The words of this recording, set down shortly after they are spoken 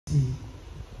see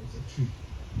there's a tree.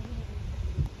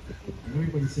 And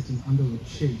everybody's sitting under the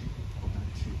shade of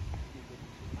that tree.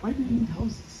 Why do you need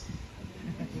houses?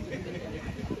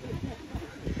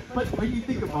 But when you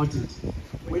think about it,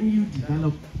 when you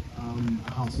develop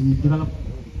a house,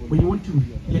 when you want to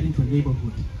get into a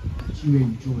neighborhood that you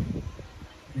enjoy,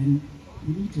 then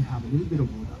you need to have a little bit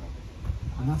of order.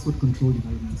 And that's what controlled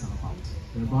developments are about.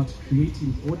 They're about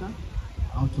creating order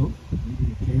out of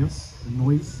maybe the chaos, the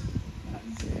noise that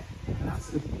is there. And that's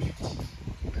the beauty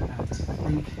that I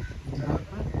think the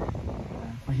developer,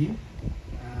 for him,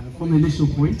 from the initial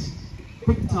point,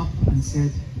 picked up and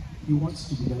said he wants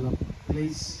to develop a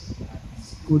place that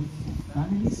is good for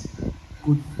families,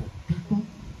 good for people,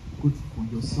 good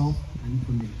for yourself and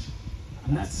for nature.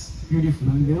 And that's beautiful.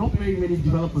 And there are not very many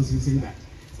developers who say that.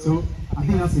 So I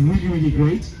think that's really, really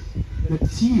great. The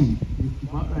team with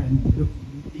Kibata and the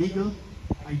legal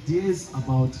ideas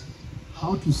about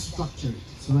how to structure it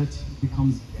so that it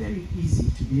becomes very easy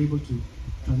to be able to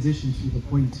transition to the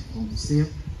point from sale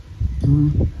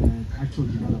to actual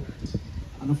development.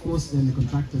 And of course, then the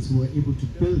contractors who were able to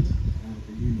build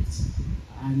the units.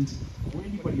 And for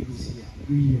anybody who's here,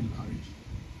 I really encourage you.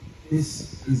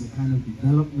 This is the kind of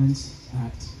development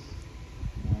that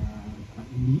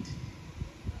we need,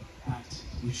 that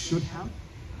we should have,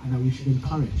 and that we should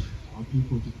encourage our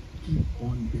people to keep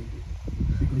on building.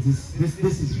 Because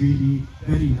this is really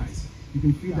very nice. You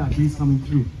can feel that breeze coming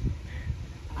through.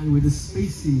 And with the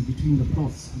spacing between the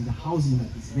plots and the housing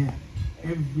that is there,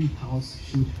 every house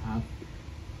should have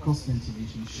cross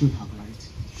ventilation, should have light,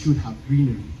 should have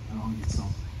greenery around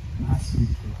itself. And that's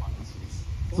beautiful about this place.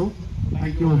 So,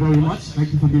 thank you all very much.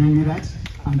 Thank you for giving me that.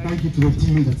 And thank you to the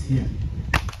team that's here.